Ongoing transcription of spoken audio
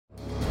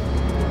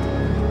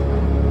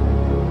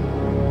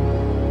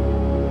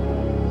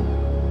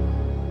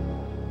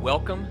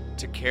Welcome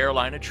to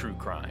Carolina True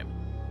Crime,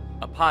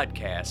 a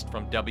podcast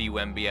from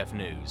WMBF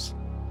News.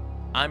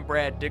 I'm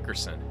Brad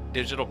Dickerson,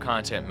 Digital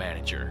Content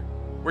Manager.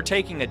 We're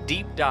taking a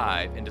deep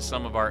dive into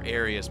some of our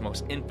area's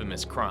most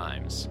infamous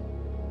crimes,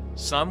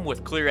 some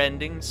with clear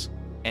endings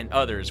and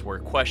others where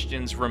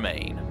questions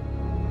remain.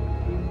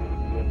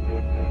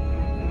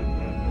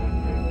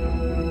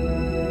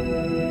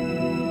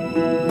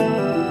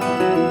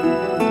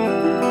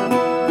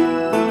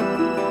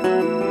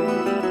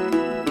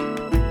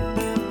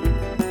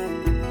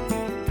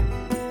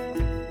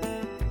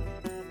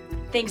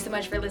 Thanks so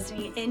much for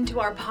listening into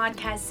our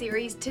podcast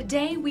series.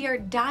 Today we are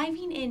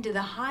diving into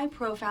the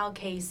high-profile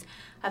case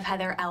of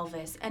Heather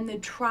Elvis and the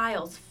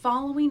trials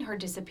following her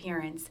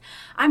disappearance.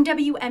 I'm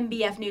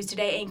WMBF News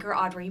Today anchor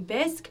Audrey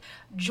Bisk,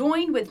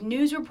 joined with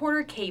news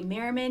reporter Kate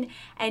Merriman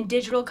and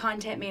digital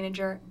content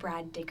manager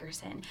Brad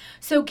Dickerson.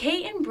 So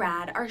Kate and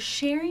Brad are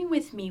sharing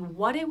with me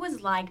what it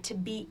was like to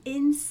be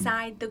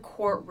inside the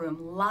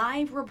courtroom,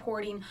 live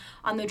reporting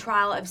on the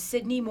trial of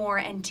Sydney Moore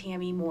and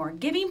Tammy Moore,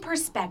 giving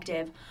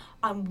perspective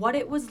on what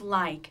it was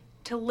like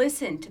to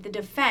listen to the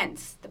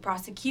defense, the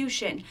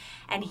prosecution,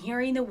 and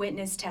hearing the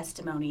witness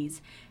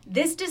testimonies.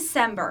 This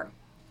December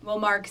will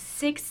mark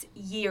 6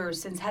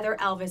 years since Heather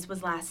Elvis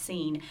was last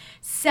seen.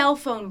 Cell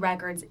phone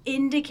records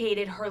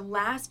indicated her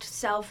last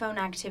cell phone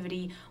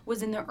activity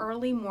was in the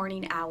early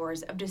morning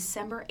hours of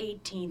December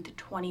 18th,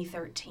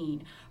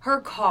 2013. Her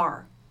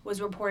car was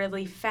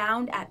reportedly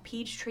found at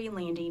Peachtree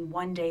Landing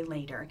one day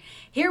later.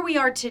 Here we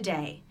are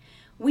today.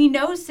 We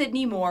know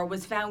Sydney Moore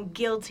was found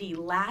guilty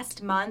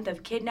last month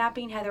of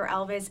kidnapping Heather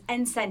Elvis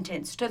and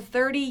sentenced to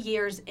 30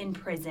 years in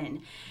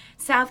prison.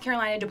 South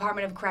Carolina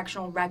Department of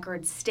Correctional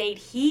Records state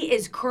he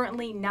is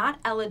currently not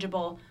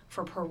eligible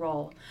for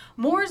parole.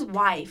 Moore's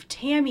wife,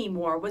 Tammy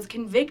Moore, was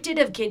convicted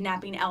of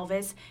kidnapping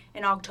Elvis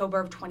in October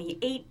of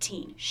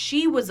 2018.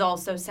 She was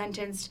also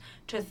sentenced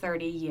to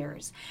 30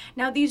 years.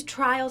 Now, these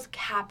trials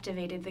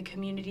captivated the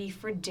community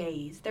for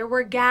days. There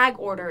were gag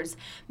orders,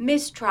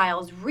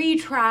 mistrials,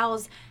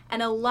 retrials,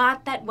 and a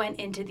lot that went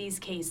into these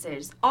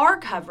cases. Our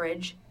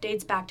coverage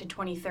dates back to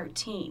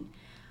 2013.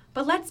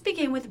 But let's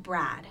begin with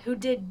Brad, who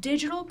did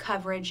digital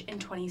coverage in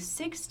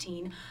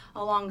 2016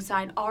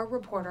 alongside our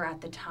reporter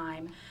at the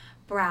time.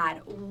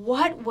 Brad,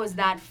 what was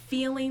that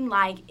feeling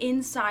like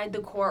inside the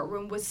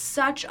courtroom with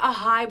such a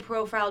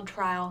high-profile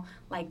trial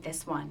like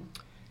this one?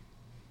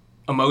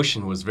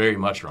 Emotion was very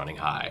much running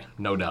high,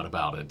 no doubt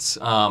about it.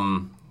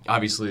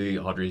 Obviously,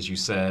 Audrey, as you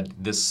said,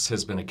 this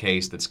has been a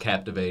case that's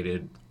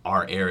captivated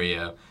our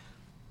area,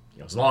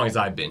 as long as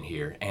I've been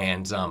here.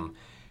 And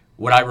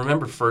what I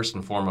remember first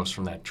and foremost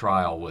from that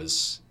trial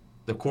was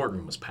the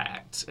courtroom was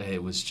packed.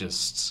 It was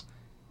just,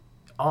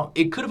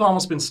 it could have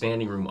almost been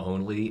standing room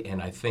only,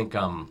 and I think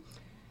a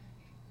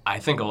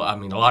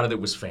lot of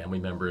it was family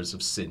members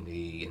of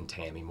Sydney and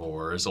Tammy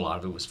Moore's. A lot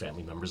of it was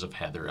family members of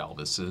Heather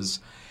Elvis's.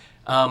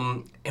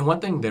 And one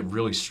thing that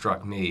really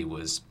struck me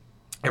was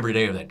every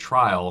day of that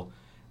trial,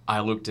 I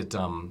looked at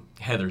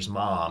Heather's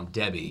mom,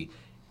 Debbie,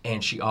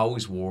 and she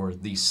always wore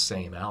these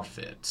same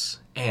outfits.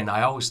 And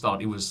I always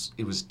thought it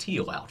was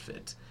teal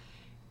outfit.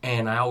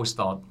 And I always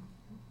thought,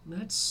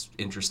 that's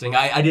interesting.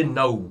 I didn't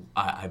know,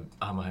 I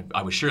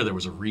was sure there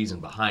was a reason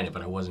behind it,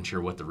 but I wasn't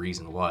sure what the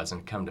reason was.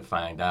 And come to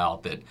find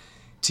out that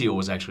teal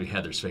was actually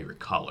Heather's favorite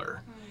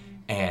color.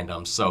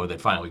 And so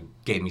that finally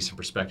gave me some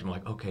perspective. I'm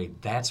like, okay,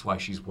 that's why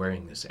she's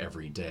wearing this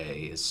every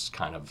day, is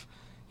kind of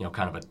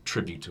a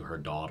tribute to her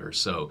daughter.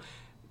 So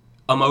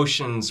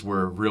emotions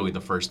were really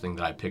the first thing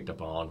that I picked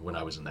up on when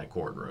I was in that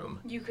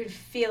courtroom. You could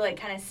feel it,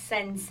 kind of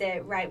sense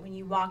it right when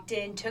you walked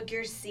in, took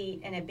your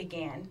seat, and it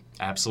began.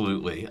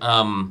 Absolutely.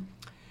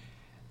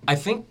 I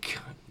think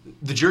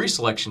the jury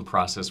selection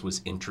process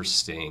was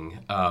interesting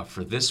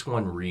for this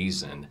one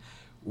reason.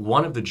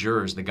 One of the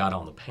jurors that got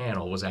on the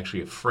panel was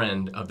actually a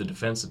friend of the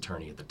defense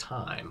attorney at the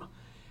time.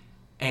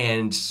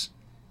 And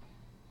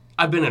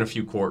I've been in a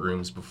few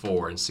courtrooms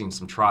before and seen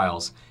some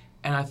trials,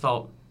 and I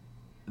thought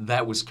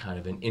that was kind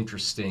of an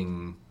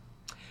interesting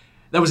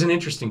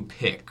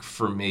pick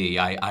for me.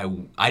 I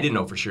didn't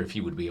know for sure if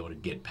he would be able to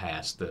get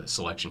past the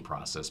selection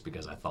process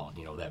because I thought,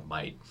 that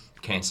might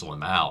cancel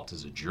him out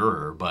as a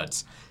juror,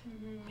 but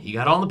he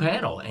got on the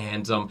panel.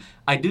 And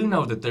I do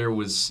know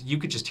that you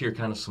could just hear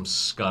kind of some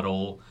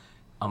scuttle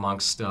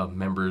amongst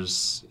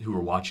members who were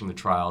watching the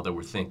trial that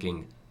were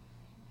thinking,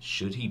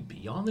 should he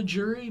be on the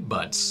jury?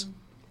 But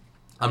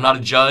I'm not a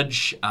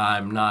judge.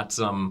 I'm not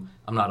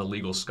a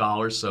legal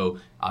scholar, so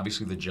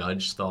obviously the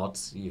judge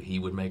thought he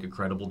would make a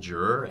credible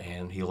juror,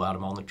 and he allowed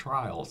him on the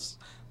trials.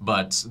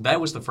 But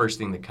that was the first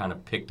thing that kind of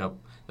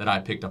I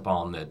picked up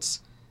on that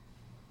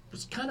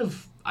was kind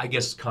of, I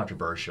guess,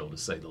 controversial to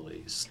say the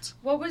least.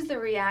 What was the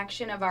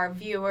reaction of our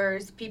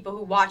viewers, people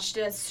who watched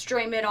us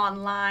stream it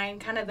online,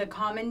 kind of the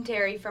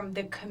commentary from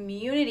the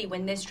community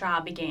when this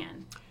trial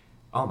began?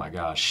 Oh my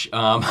gosh.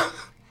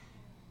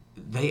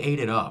 They ate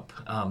it up.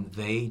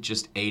 They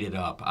just ate it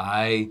up.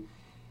 I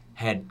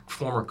had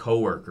former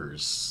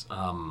coworkers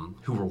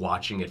who were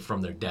watching it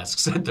from their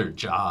desks at their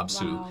jobs,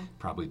 Wow. who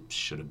probably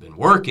should have been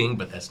working,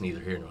 but that's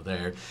neither here nor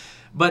there.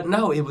 But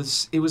no, it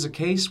was a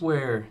case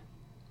where,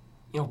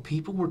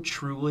 people were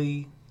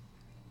truly.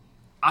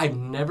 I've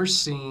never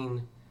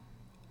seen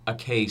a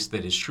case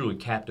that has truly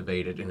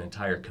captivated an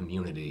entire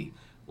community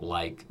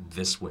like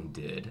this one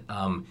did.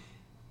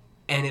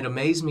 And it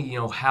amazed me,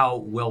 how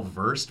well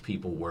versed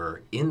people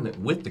were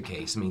with the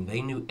case. I mean,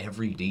 they knew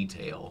every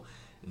detail.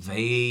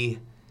 They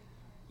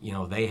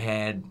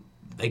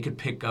could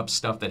pick up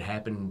stuff that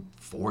happened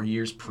 4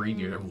 years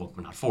previous. Well,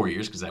 not 4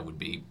 years, because that would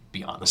be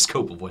beyond the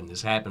scope of when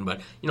this happened,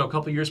 but a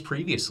couple years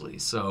previously.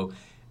 So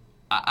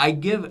I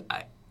give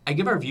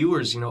our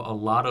viewers, a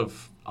lot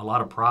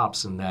of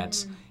props in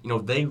that,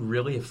 they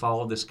really have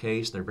followed this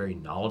case. They're very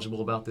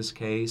knowledgeable about this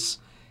case,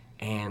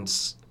 and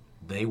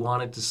they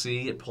wanted to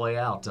see it play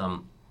out.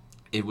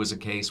 It was a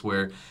case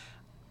where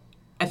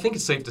I think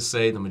it's safe to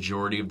say the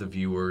majority of the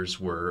viewers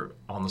were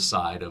on the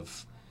side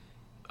of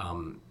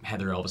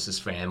Heather Elvis's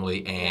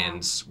family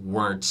and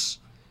weren't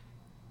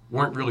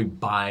really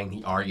buying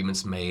the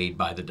arguments made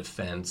by the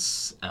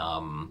defense.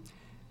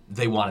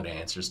 They wanted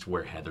answers to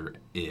where Heather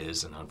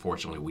is, and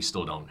unfortunately, we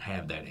still don't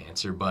have that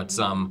answer. But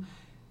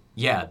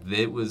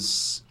it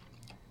was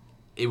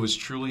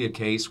truly a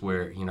case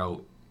where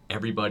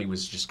everybody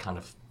was just kind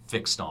of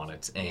fixed on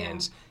it,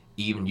 and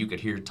even you could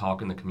hear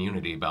talk in the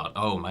community about,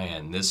 oh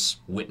man, this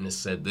witness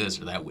said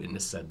this or that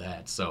witness said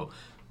that. So,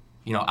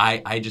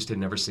 I just had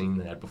never seen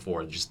that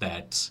before. Just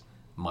that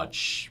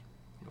much.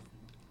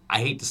 I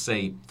hate to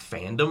say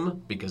fandom,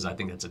 because I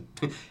think that's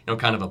a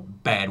kind of a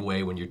bad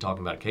way when you're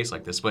talking about a case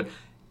like this, but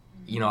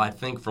I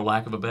think, for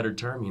lack of a better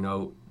term,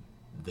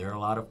 there are a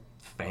lot of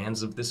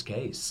fans of this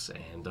case,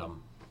 and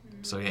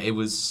so yeah, it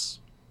was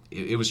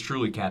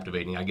truly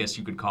captivating. I guess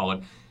you could call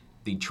it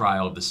the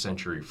trial of the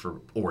century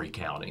for Horry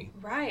County.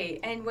 Right,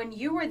 and when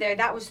you were there,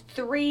 that was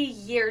 3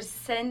 years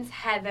since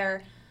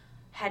Heather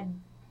had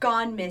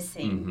gone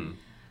missing. Mm-hmm.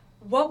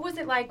 What was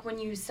it like when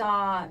you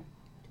saw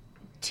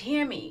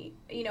Tammy,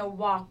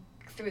 walk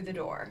through the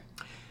door?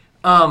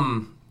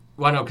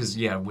 Well, no, because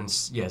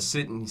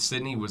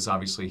Sydney was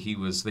obviously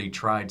they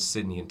tried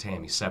Sydney and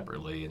Tammy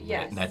separately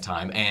in that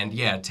time,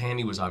 and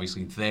Tammy was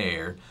obviously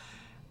there.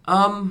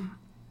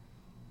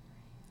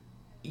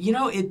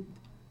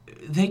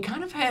 They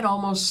kind of had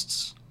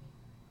almost.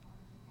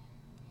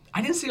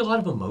 I didn't see a lot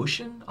of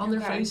emotion on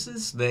their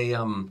faces. They,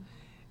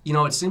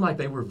 it seemed like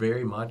they were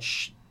very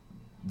much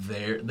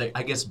there.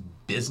 I guess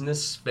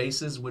business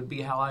faces would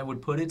be how I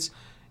would put it.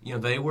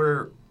 They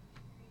were.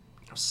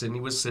 Sydney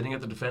was sitting at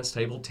the defense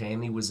table.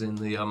 Tammy was in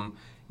the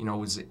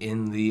was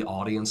in the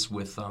audience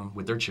with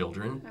their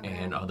children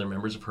and other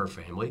members of her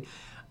family.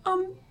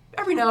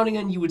 Every now and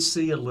again you would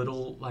see a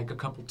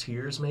couple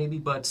tears maybe,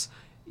 but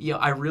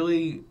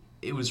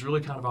it was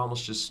really kind of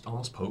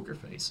almost poker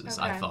faces,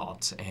 I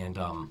thought. And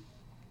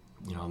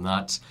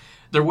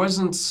there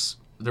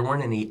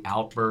weren't any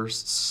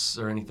outbursts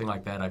or anything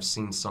like that. I've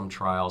seen some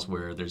trials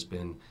where there's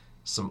been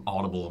some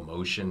audible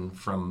emotion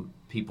from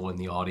people in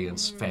the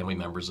audience, family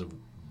members of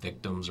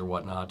victims or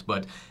whatnot,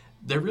 but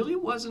there really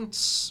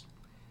wasn't.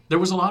 There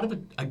was a lot of it,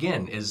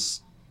 again,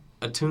 as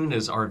attuned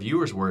as our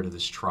viewers were to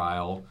this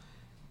trial.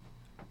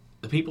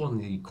 The people in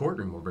the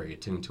courtroom were very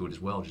attuned to it as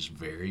well, just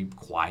very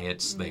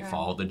quiet. Okay. They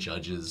followed the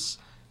judge's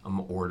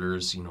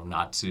orders,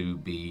 not to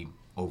be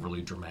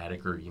overly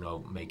dramatic or,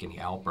 make any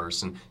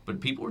outbursts. But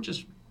people were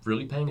just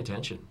really paying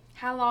attention.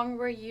 How long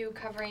were you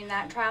covering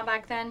that trial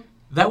back then?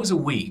 That was a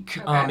week.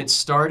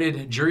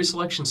 Okay. Jury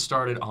selection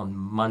started on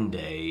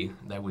Monday.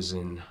 That was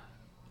in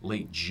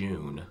late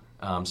June.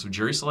 So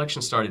jury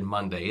selection started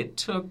Monday. It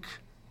took,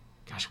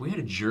 we had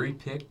a jury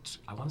picked,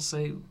 I want to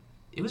say,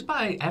 it was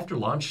by after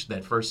lunch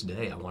that first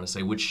day, I want to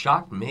say, which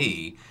shocked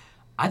me.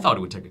 I thought it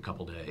would take a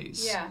couple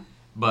days. Yeah.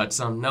 But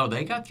no,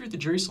 they got through the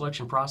jury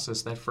selection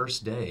process that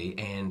first day,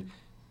 and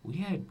we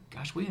had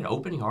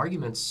opening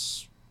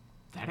arguments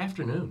that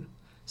afternoon.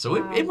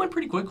 So it went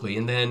pretty quickly.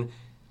 And then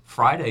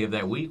Friday of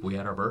that week, we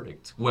had our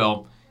verdict.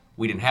 Well,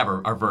 we didn't have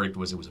our verdict, it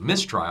was a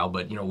mistrial,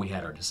 but, we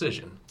had our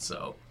decision,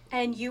 so.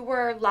 And you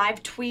were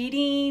live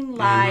tweeting,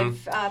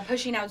 live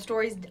pushing out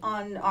stories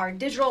on our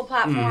digital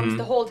platforms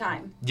the whole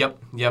time. Yep.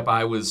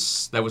 That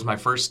was my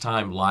first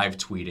time live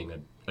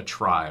tweeting a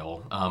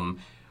trial.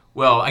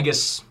 Well, I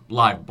guess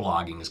live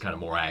blogging is kind of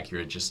more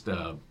accurate. Just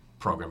the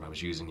program I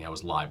was using, I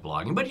was live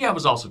blogging. But I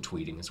was also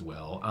tweeting as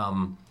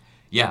well.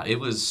 It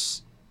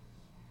was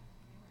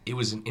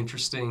an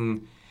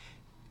interesting.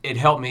 It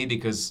helped me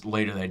because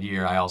later that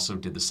year I also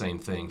did the same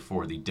thing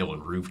for the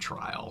Dylann Roof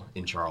trial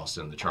in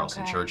Charleston, the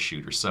Charleston church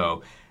shooter.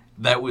 So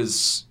that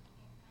was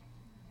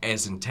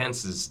as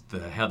intense as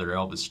the Heather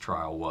Elvis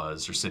trial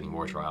was, or Sydney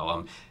Moore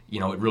trial.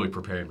 It really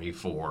prepared me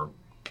for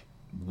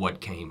what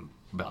came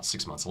about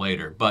 6 months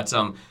later. But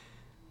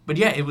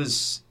it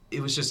was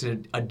just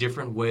a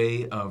different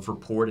way of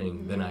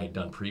reporting than I had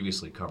done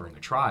previously covering a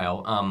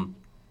trial.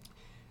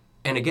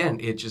 And again,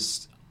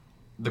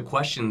 the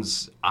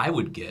questions I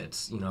would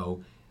get,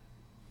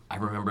 I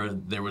remember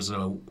there was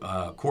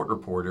a court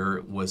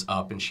reporter was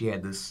up, and she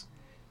had this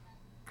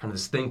kind of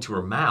this thing to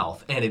her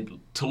mouth, and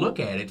to look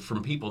at it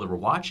from people that were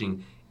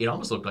watching, it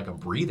almost looked like a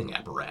breathing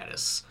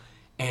apparatus.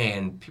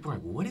 And people were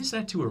like, what is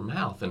that to her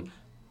mouth? And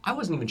I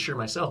wasn't even sure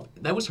myself.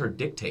 That was her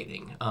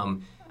dictating.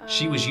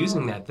 She was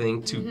using that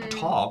thing to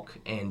talk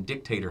and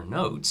dictate her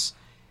notes.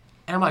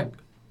 And I'm like,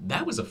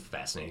 that was a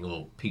fascinating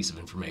little piece of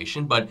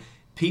information. But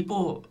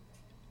people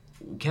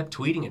kept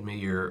tweeting at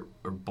me or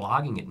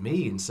blogging at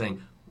me and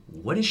saying,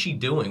 what is she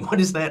doing? What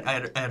is that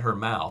at her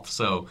mouth?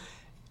 So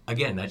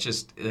again,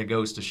 that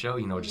goes to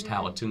show, just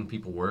how attuned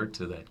people were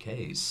to that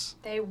case.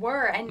 They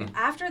were. And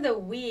after the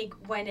week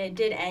when it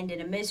did end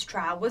in a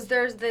mistrial, was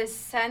there this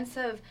sense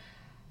of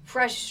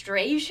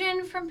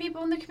frustration from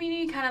people in the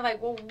community? Kind of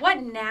like, well,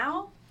 what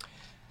now?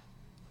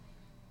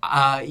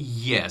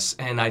 Yes,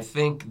 and I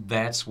think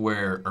that's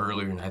where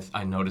earlier, and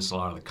I noticed a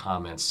lot of the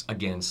comments,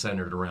 again,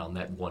 centered around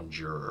that one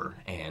juror,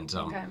 and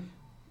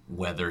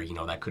whether,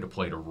 that could have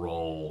played a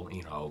role,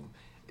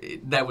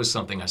 that was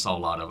something I saw a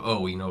lot of.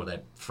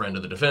 That friend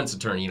of the defense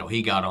attorney,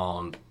 he got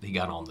on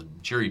the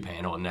jury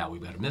panel, and now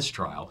we've got a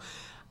mistrial.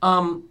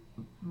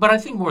 But I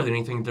think more than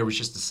anything, there was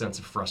just a sense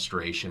of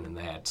frustration, and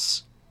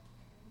that's,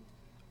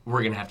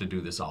 we're going to have to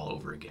do this all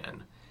over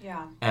again.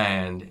 Yeah.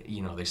 And,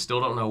 they still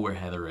don't know where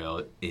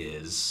Heather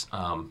is.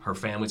 Her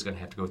family's going to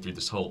have to go through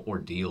this whole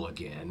ordeal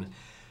again.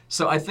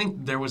 So I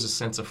think there was a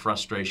sense of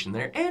frustration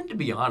there. And to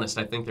be honest,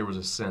 I think there was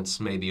a sense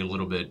maybe a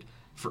little bit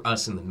for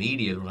us in the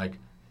media. We're like,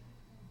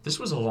 this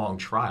was a long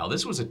trial.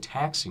 This was a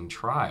taxing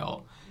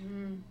trial.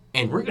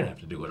 And we're going to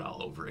have to do it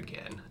all over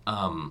again.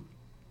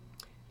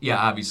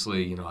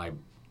 Obviously,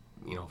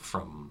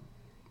 from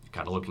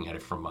kind of looking at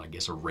it from, I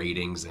guess, a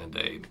ratings and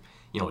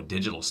a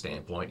digital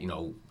standpoint,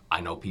 I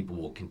know people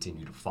will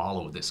continue to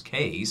follow this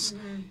case,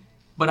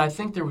 but I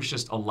think there was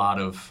just a lot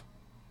of,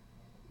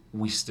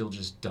 we still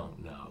just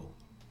don't know.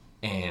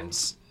 And,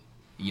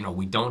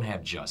 we don't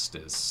have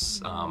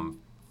justice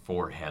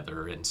for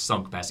Heather in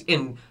some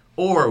capacity,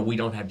 or we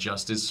don't have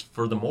justice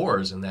for the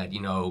Moores in that,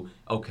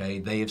 okay,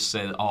 they have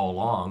said all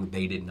along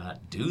they did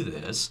not do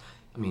this.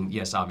 I mean,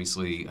 yes,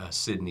 obviously,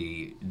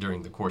 Sidney,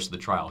 during the course of the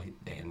trial,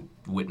 and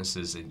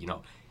witnesses,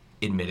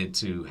 admitted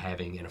to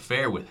having an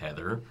affair with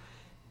Heather.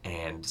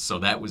 And so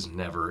that was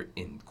never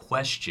in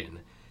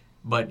question.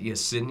 But yes,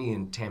 Sidney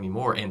and Tammy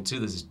Moore, and to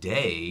this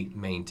day,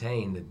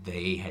 maintain that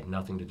they had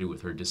nothing to do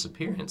with her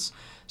disappearance.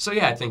 So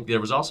I think there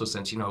was also a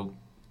sense,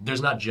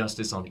 there's not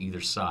justice on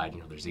either side.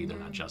 There's either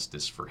not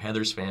justice for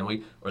Heather's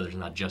family, or there's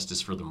not justice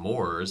for the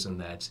Moores,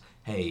 and that's,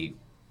 hey,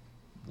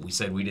 we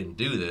said we didn't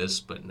do this,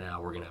 but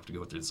now we're going to have to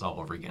go through this all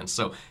over again.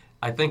 So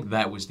I think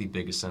that was the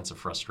biggest sense of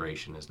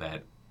frustration, is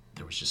that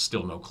there was just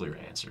still no clear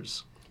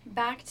answers.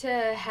 Back to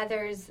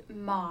Heather's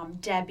mom,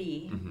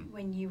 Debbie,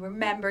 when you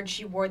remembered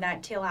she wore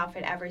that teal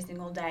outfit every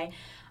single day.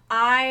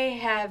 I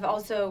have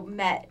also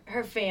met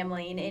her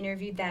family and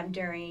interviewed them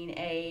during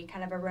a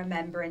kind of a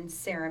remembrance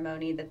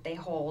ceremony that they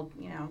hold,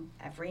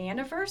 every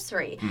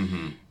anniversary.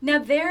 Now,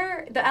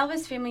 the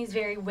Elvis family is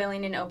very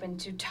willing and open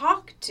to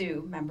talk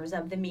to members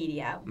of the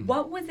media.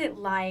 What was it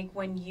like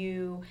when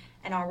you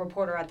and our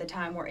reporter at the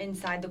time were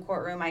inside the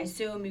courtroom? I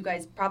assume you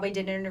guys probably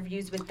did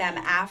interviews with them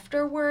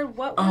afterward.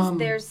 What was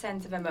their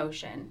sense of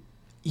emotion?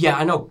 Yeah,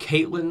 I know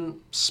Caitlin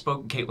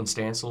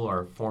Stansel,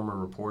 our former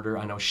reporter,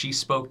 I know she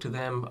spoke to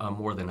them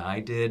more than I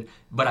did.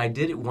 But I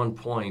did at one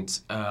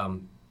point,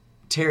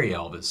 Terry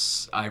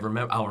Elvis,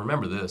 I'll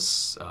remember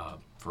this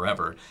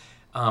forever.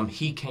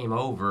 He came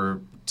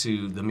over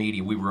to the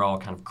media. We were all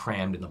kind of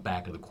crammed in the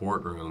back of the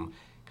courtroom,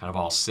 kind of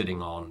all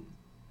sitting on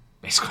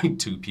basically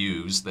two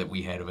pews that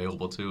we had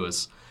available to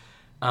us.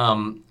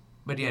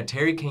 But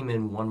Terry came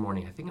in one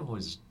morning, I think it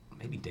was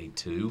maybe day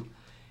 2,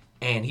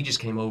 and he just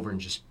came over and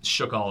just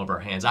shook all of our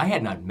hands. I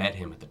had not met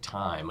him at the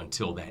time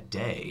until that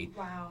day.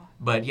 Wow.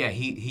 But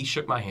he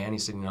shook my hand. He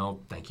said,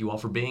 thank you all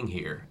for being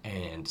here.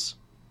 And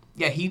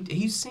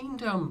he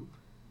seemed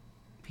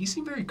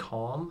very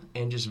calm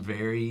and just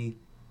very,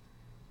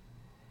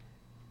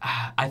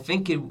 I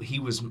think he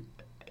was,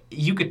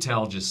 you could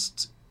tell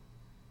just,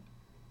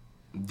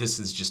 this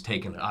has just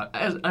taken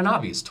an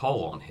obvious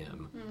toll on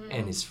him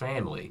and his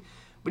family.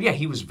 But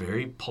he was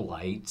very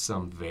polite,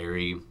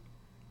 very,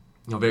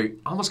 very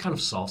almost kind of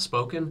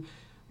soft-spoken.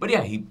 But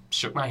he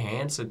shook my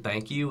hand, said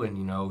thank you,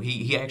 and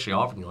he actually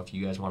offered, if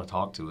you guys want to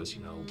talk to us,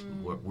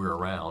 we're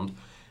around.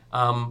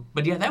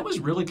 But that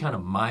was really kind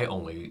of my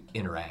only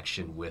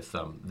interaction with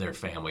their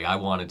family. I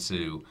wanted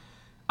to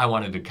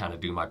kind of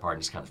do my part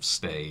and just kind of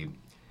stay.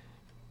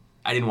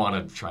 I didn't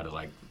want to try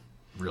to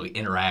really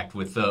interact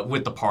with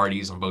the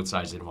parties on both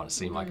sides. I didn't want to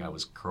seem like I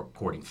was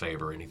courting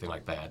favor or anything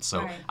like that.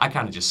 So I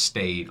kind of just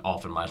stayed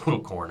off in my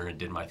little corner and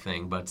did my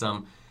thing. But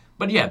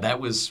that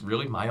was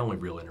really my only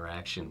real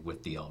interaction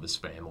with the Elvis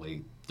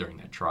family during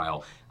that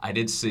trial. I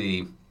did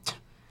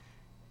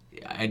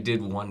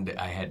one day,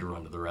 I had to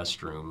run to the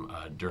restroom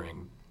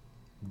during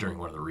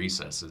one of the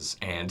recesses,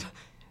 and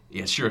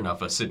sure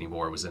enough, Sidney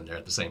Moore was in there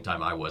at the same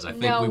time I was. I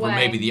think we were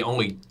maybe the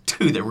only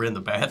two that were in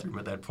the bathroom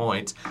at that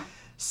point.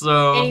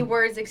 So any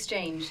words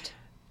exchanged?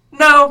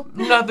 No,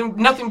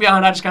 nothing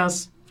beyond. I just kind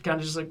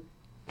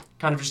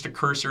of just a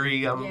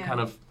cursory kind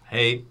of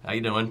hey, how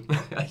you doing?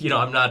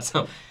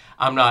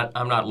 I'm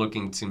not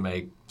looking to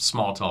make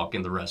small talk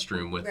in the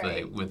restroom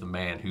with a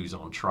man who's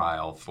on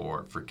trial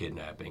for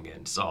kidnapping.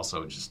 And it's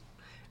also just,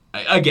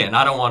 again,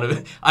 I don't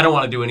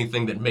want to do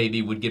anything that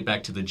maybe would get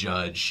back to the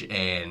judge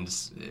and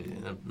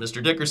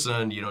Mr.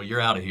 Dickerson,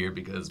 you're out of here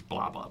because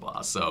blah blah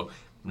blah. So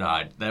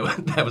no,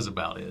 that was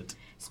about it.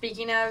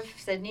 Speaking of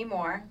Sydney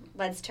Moore,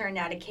 let's turn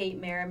now to Kate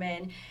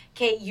Merriman.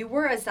 Kate, you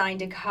were assigned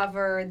to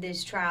cover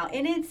this trial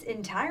in its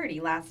entirety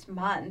last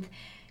month.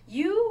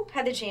 You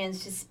had the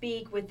chance to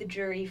speak with the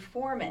jury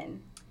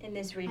foreman in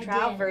this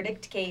retrial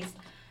verdict case.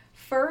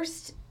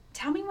 First,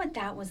 tell me what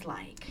that was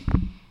like.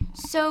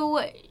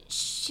 So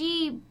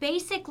she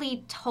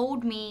basically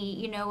told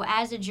me,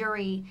 as a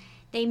jury,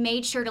 they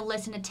made sure to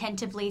listen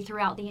attentively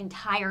throughout the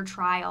entire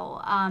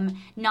trial,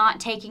 not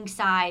taking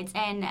sides.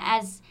 And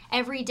as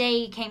every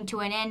day came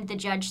to an end, the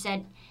judge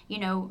said,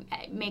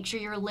 make sure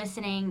you're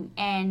listening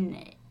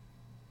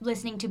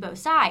to both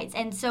sides.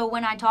 And so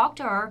when I talked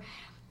to her,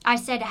 I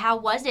said, how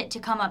was it to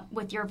come up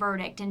with your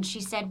verdict? And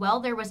she said, well,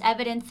 there was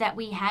evidence that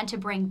we had to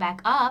bring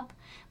back up,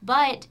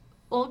 but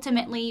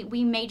ultimately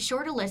we made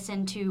sure to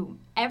listen to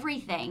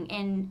everything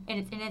in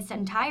its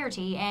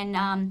entirety.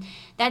 And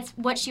that's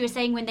what she was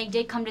saying when they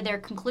did come to their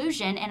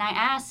conclusion. And I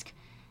asked,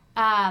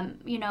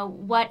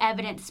 what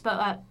evidence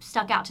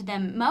stuck out to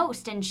them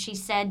most? And she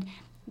said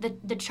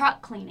the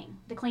truck cleaning,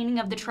 the cleaning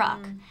of the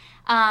truck.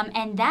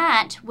 And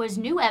that was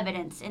new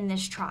evidence in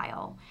this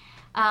trial.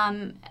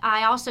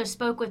 I also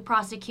spoke with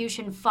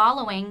prosecution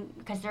following,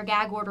 because their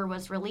gag order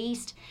was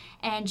released,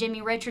 and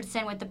Jimmy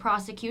Richardson with the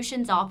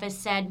prosecution's office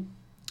said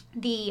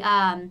the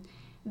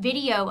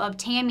video of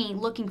Tammy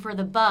looking for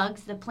the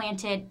bugs, the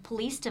planted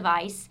police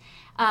device,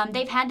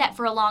 they've had that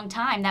for a long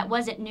time. That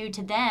wasn't new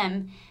to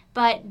them,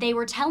 but they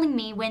were telling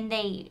me when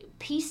they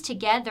piece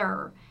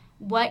together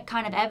what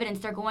kind of evidence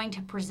they're going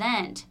to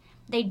present,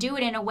 they do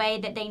it in a way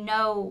that they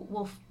know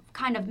will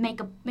kind of make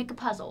a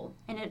puzzle,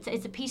 and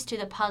it's a piece to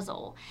the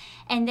puzzle.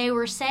 And they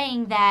were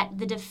saying that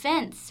the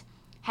defense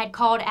had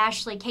called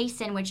Ashley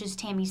Kaysen, which is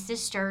Tammy's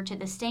sister, to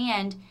the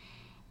stand,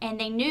 and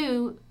they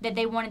knew that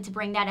they wanted to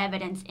bring that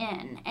evidence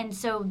in. And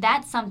so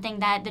that's something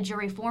that the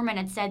jury foreman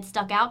had said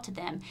stuck out to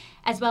them,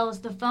 as well as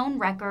the phone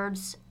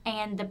records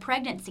and the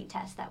pregnancy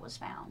test that was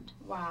found.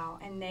 Wow,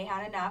 and they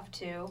had enough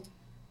to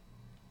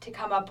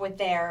come up with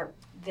their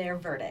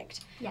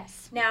verdict.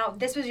 Yes. Now,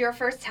 this was your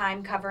first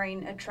time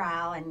covering a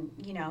trial, and,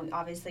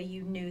 obviously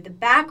you knew the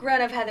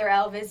background of Heather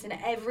Elvis and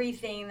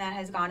everything that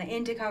has gone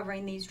into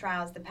covering these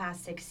trials the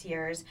past 6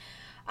 years.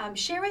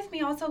 Share with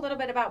me also a little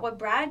bit about what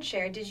Brad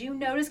shared. Did you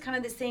notice kind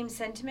of the same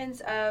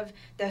sentiments of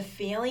the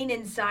feeling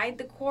inside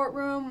the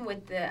courtroom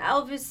with the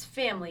Elvis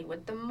family,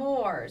 with the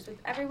Moores, with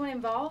everyone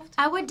involved?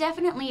 I would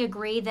definitely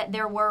agree that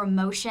there were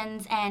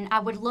emotions, and I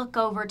would look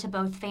over to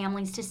both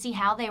families to see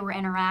how they were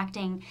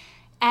interacting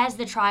as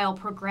the trial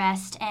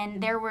progressed. And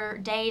there were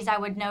days I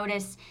would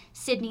notice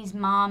Sydney's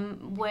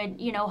mom would,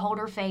 hold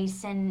her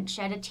face and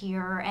shed a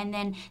tear. And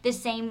then the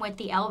same with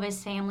the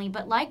Elvis family.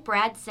 But like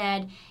Brad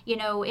said,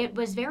 it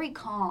was very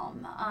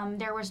calm.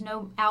 There was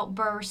no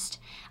outburst.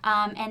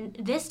 And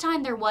this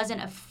time there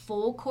wasn't a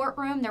full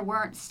courtroom. There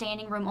weren't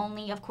standing room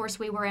only. Of course,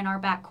 we were in our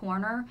back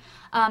corner.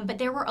 But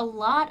there were a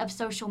lot of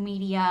social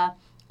media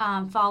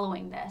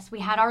following this. We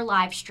had our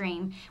live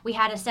stream. We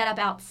had a setup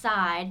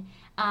outside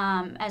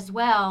as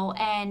well,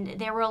 and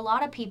there were a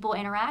lot of people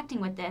interacting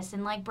with this.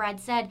 And like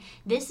Brad said,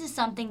 this is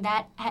something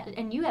that,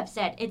 and you have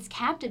said, it's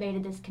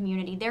captivated this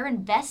community. They're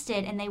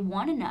invested and they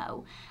want to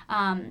know,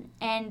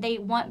 and they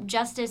want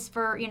justice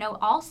for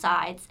all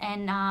sides.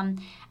 And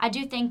I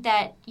do think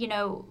that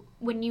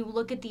when you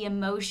look at the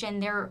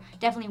emotion, there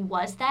definitely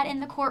was that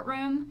in the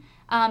courtroom.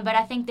 But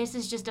I think this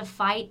is just a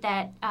fight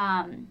that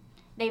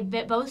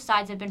both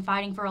sides have been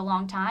fighting for a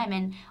long time,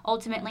 and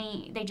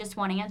ultimately they just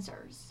want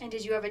answers. And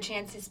did you have a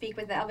chance to speak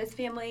with the Elvis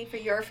family for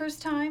your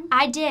first time?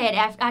 I did.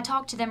 I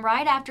talked to them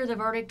right after the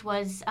verdict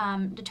was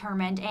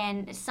determined,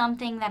 and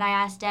something that I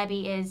asked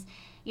Debbie is,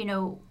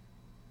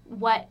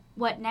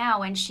 what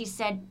now? And she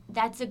said,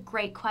 that's a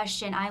great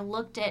question.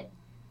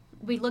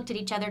 We looked at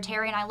each other,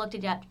 Terry and I looked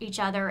at each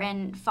other,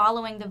 and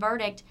following the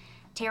verdict,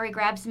 Terry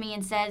grabs me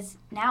and says,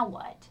 now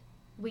what?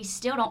 We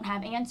still don't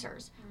have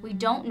answers. We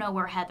don't know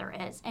where Heather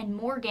is. And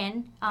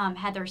Morgan,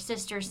 Heather's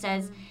sister,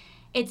 says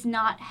it's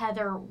not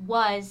Heather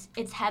was,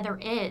 it's Heather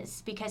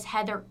is, because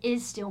Heather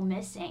is still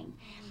missing.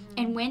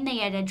 And when they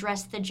had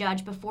addressed the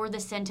judge before the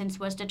sentence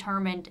was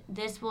determined,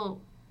 this will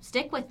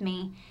stick with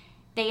me,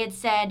 they had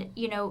said,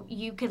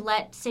 you could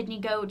let Sydney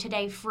go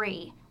today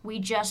free. We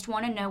just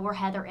want to know where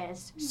Heather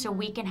is so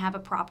we can have a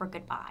proper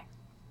goodbye.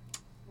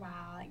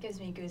 Wow, that gives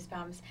me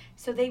goosebumps.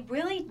 So they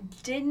really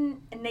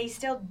didn't, and they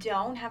still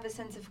don't have a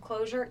sense of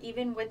closure,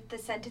 even with the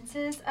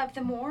sentences of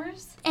the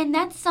Moores? And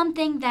that's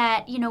something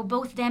that,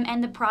 both them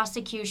and the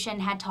prosecution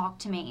had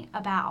talked to me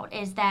about,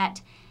 is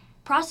that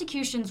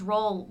prosecution's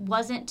role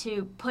wasn't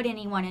to put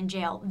anyone in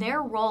jail.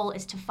 Their role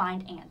is to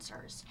find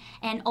answers.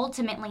 And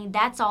ultimately,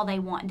 that's all they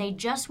want. They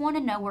just want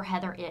to know where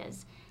Heather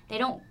is. They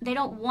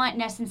don't want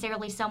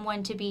necessarily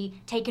someone to be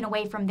taken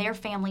away from their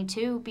family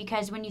too,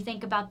 because when you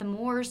think about the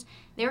Moores,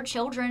 their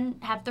children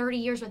have 30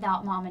 years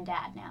without mom and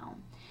dad now.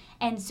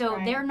 And so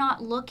they're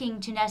not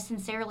looking to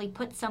necessarily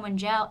put someone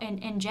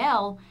in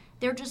jail.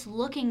 They're just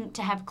looking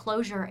to have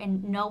closure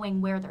and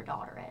knowing where their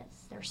daughter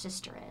is, their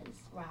sister is.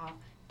 Wow.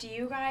 Do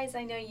you guys,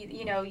 I know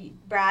you know,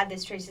 Brad,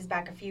 this traces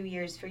back a few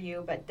years for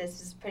you, but this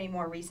is pretty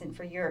more recent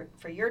for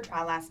your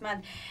trial last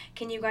month.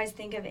 Can you guys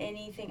think of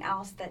anything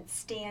else that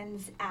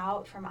stands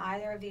out from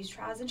either of these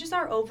trials and just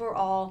our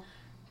overall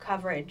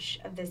coverage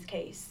of this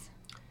case?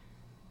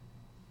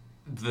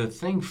 The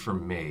thing for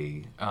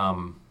me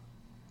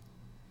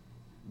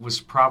was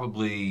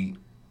probably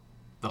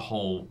the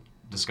whole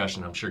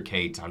discussion. I'm sure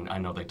Kate, I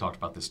know they talked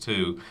about this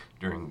too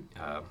during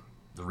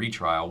the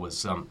retrial,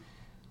 was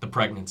the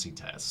pregnancy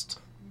test.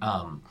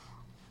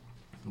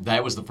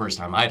 That was the first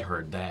time I'd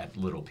heard that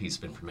little piece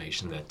of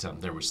information, that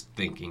there was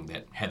thinking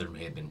that Heather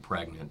may have been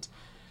pregnant.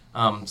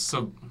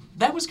 So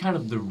that was kind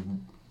of the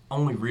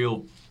only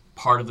real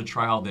part of the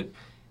trial that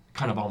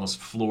kind of almost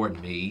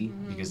floored me,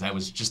 because that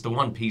was just the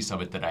one piece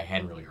of it that I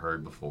hadn't really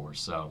heard before.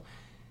 So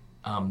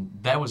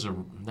that was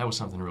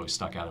something that really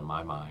stuck out in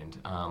my mind.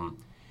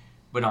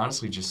 But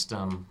honestly, just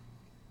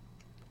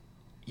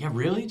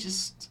really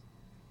just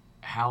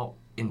how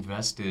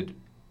invested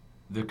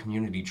the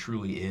community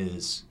truly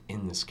is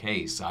in this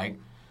case. I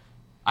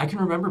can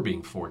remember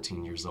being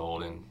 14 years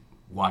old and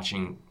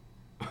watching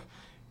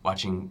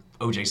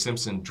O.J.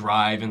 Simpson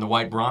drive in the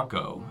white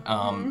Bronco,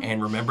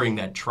 and remembering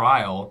that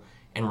trial,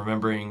 and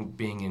remembering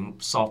being in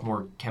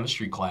sophomore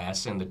chemistry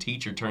class and the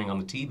teacher turning on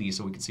the TV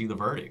so we could see the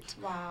verdict.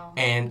 Wow.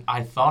 And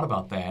I thought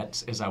about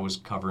that as I was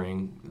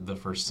covering the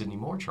first Sidney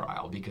Moore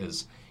trial,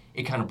 because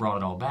it kind of brought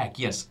it all back.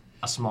 Yes,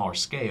 a smaller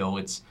scale.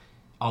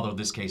 Although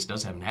this case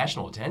does have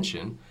national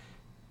attention,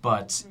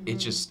 but it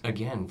just,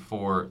 again,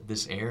 for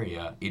this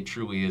area, it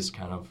truly is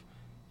kind of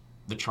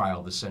the trial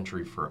of the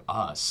century for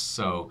us.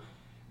 So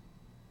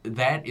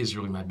that is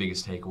really my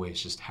biggest takeaway,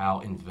 is just how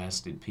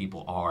invested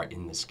people are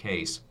in this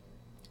case,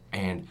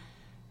 and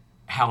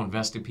how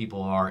invested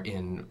people are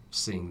in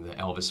seeing the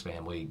Elvis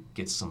family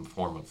get some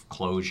form of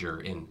closure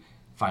in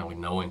finally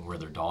knowing where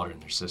their daughter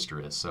and their sister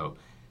is. So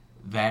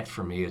that,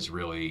 for me, is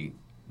really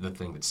the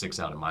thing that sticks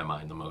out in my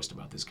mind the most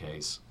about this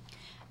case.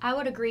 I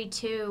would agree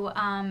too.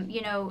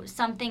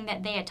 Something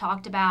that they had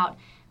talked about,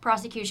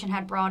 prosecution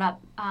had brought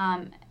up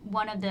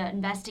one of the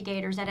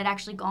investigators that had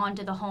actually gone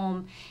to the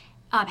home,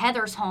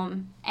 Heather's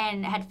home,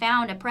 and had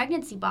found a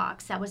pregnancy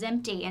box that was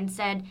empty, and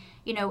said,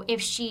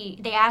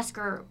 they asked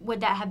her, would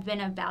that have been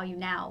of value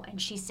now?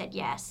 And she said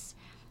yes.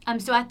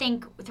 So I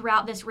think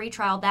throughout this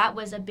retrial, that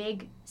was a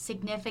big,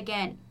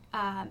 significant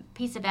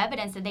piece of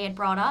evidence that they had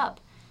brought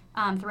up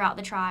throughout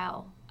the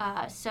trial.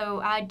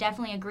 So I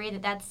definitely agree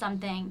that that's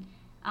something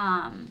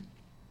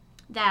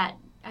that,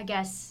 I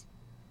guess,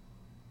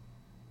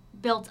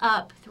 built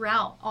up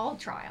throughout all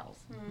trials.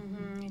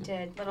 It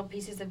did. Little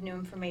pieces of new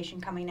information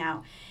coming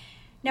out.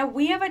 Now,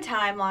 we have a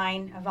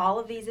timeline of all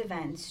of these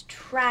events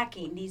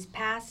tracking these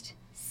past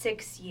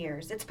 6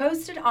 years. It's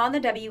posted on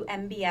the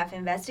WMBF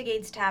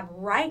Investigates tab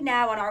right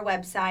now on our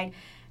website,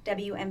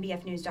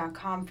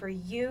 WMBFnews.com, for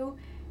you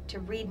to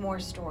read more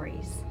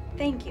stories.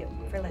 Thank you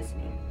for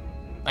listening.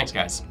 Thanks,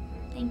 guys.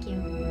 Thank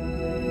you.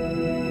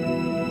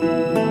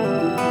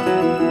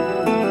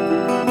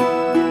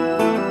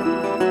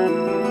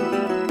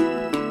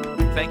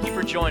 Thank you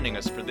for joining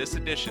us for this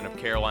edition of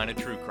Carolina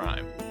True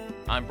Crime.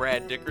 I'm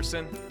Brad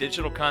Dickerson,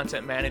 Digital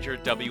Content Manager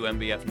at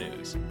WMBF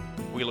News.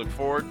 We look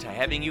forward to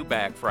having you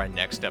back for our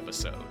next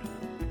episode.